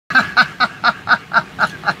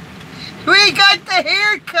We got the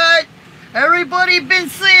haircut. Everybody been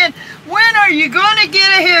saying, when are you gonna get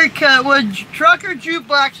a haircut? Well, Trucker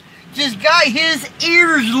Jukebox just got his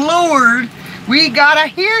ears lowered. We got a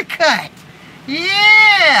haircut.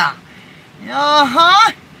 Yeah.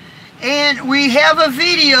 Uh-huh. And we have a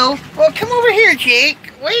video. Well, come over here, Jake.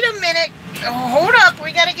 Wait a minute. Oh, hold up.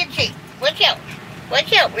 We gotta get Jake. Watch out.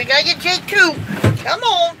 Watch out. We gotta get Jake too. Come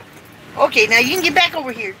on. Okay, now you can get back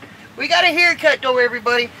over here. We got a haircut though,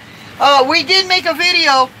 everybody. We did make a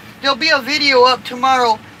video. There'll be a video up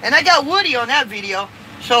tomorrow. And I got Woody on that video.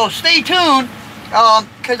 So stay tuned.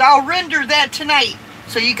 Because I'll render that tonight.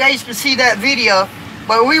 So you guys can see that video.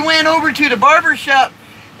 But we went over to the barber shop.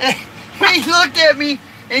 And he looked at me.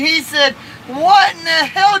 And he said, what in the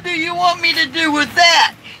hell do you want me to do with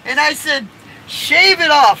that? And I said, shave it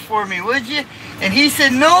off for me, would you? And he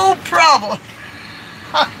said, no problem.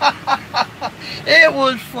 It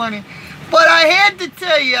was funny. But I had to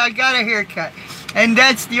tell you, I got a haircut. And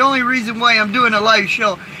that's the only reason why I'm doing a live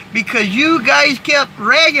show. Because you guys kept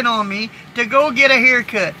ragging on me to go get a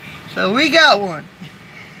haircut. So we got one.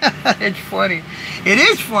 It's funny. It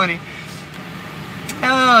is funny.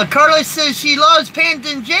 Carla says she loves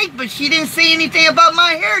Panton Jake, but she didn't say anything about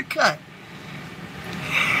my haircut.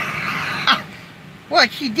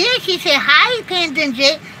 What she did, she said, hi, Panton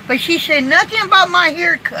Jake, but she said nothing about my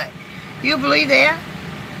haircut. You believe that?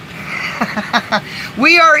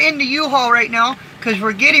 We are in the U-Haul right now, because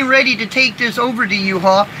we're getting ready to take this over to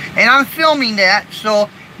U-Haul, and I'm filming that, so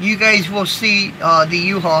you guys will see the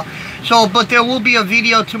U-Haul. So, but there will be a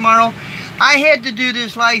video tomorrow. I had to do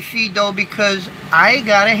this live feed though because I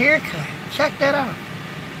got a haircut. Check that out.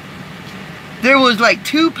 There was like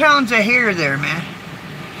 2 pounds of hair there, man.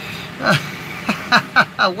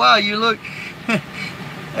 Wow, you look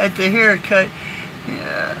at the haircut.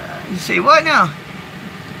 You say, what now?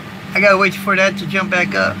 I gotta wait for that to jump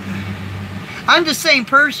back up. I'm the same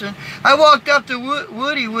person. I walked up to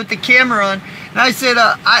Woody with the camera on, and I said,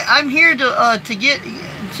 I'm here to get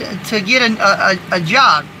a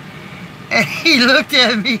job. And he looked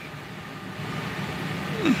at me.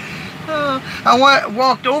 I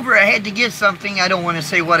walked over. I had to get something. I don't want to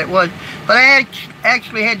say what it was. But I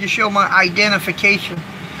actually had to show my identification.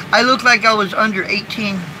 I looked like I was under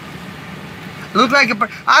 18. Looked like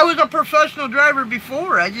I was a professional driver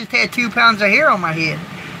before. I just had 2 pounds of hair on my head.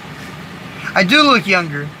 I do look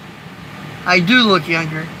younger. I do look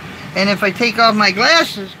younger. And if I take off my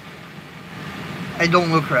glasses, I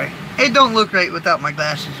don't look right. It don't look right without my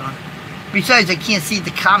glasses on. Besides, I can't see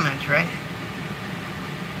the comments, right?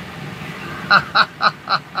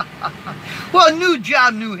 Well, new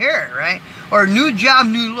job, new hair, right? Or new job,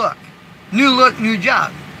 new look. New look, new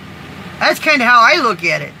job. That's kind of how I look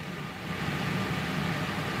at it.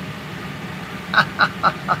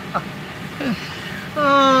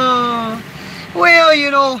 Well, you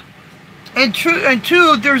know, and two,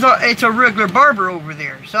 it's a regular barber over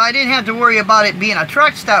there, so I didn't have to worry about it being a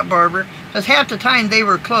truck stop barber, because half the time they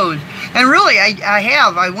were closed. And really,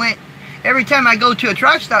 I went, every time I go to a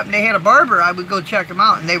truck stop and they had a barber, I would go check them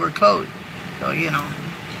out, and they were closed. So, you know.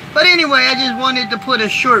 But anyway, I just wanted to put a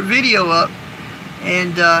short video up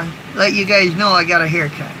and let you guys know I got a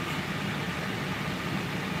haircut.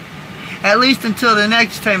 At least until the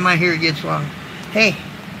next time my hair gets long. Hey,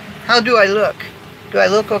 how do I look? Do I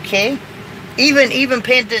look okay? Even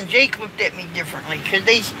Panton Jake looked at me differently, because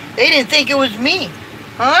they didn't think it was me.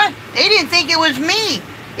 Huh? They didn't think it was me.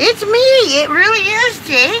 It's me. It really is,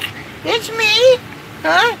 Jake. It's me.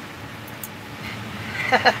 Huh?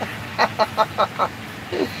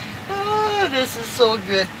 Oh, this is so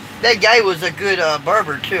good. That guy was a good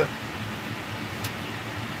barber, too.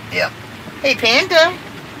 Yep. Hey, Panda.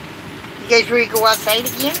 You guys ready to go outside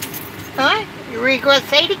again? Huh? You ready to go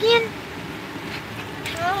outside again?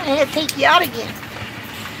 Oh, I had to take you out again.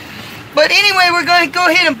 But anyway, we're going to go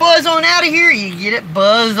ahead and buzz on out of here. You get it?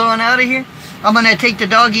 Buzz on out of here. I'm going to take the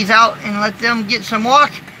doggies out and let them get some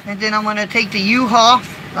walk. And then I'm going to take the U-Haul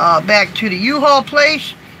back to the U-Haul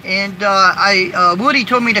place. And Woody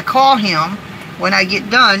told me to call him when I get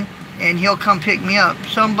done, and he'll come pick me up.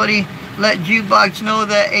 Somebody let Jukebox know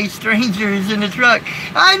that a stranger is in the truck.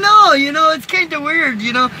 I know, you know, it's kind of weird,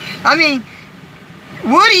 you know. I mean,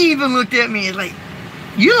 Woody even looked at me and like,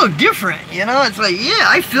 you look different, you know. It's like, yeah,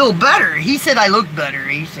 I feel better. He said I look better.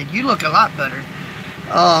 He said, you look a lot better.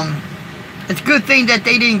 It's a good thing that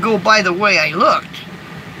they didn't go by the way I looked.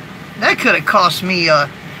 That could have cost me,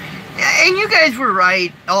 and you guys were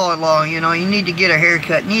right all along, you know, you need to get a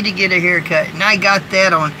haircut, and I got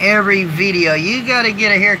that on every video. You got to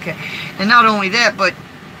get a haircut. And not only that, but,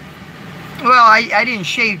 well, I didn't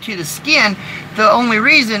shave to the skin, the only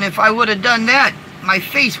reason, if I would have done that, my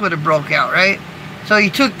face would have broke out, right? So he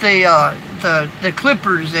took the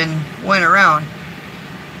clippers and went around.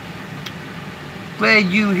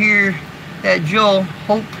 Glad you hear that, Joe.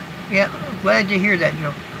 Hope, yeah, glad to hear that,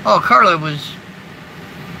 Joe. Oh, Carla was.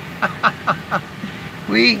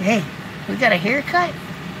 Hey, we got a haircut.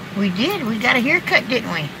 We did. We got a haircut,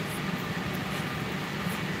 didn't we?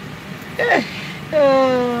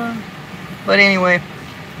 But anyway,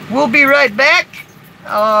 we'll be right back.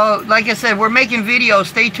 Like I said, we're making videos.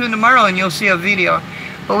 Stay tuned tomorrow and you'll see a video.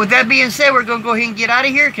 But with that being said, we're going to go ahead and get out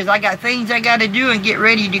of here because I got things I got to do and get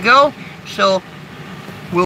ready to go. So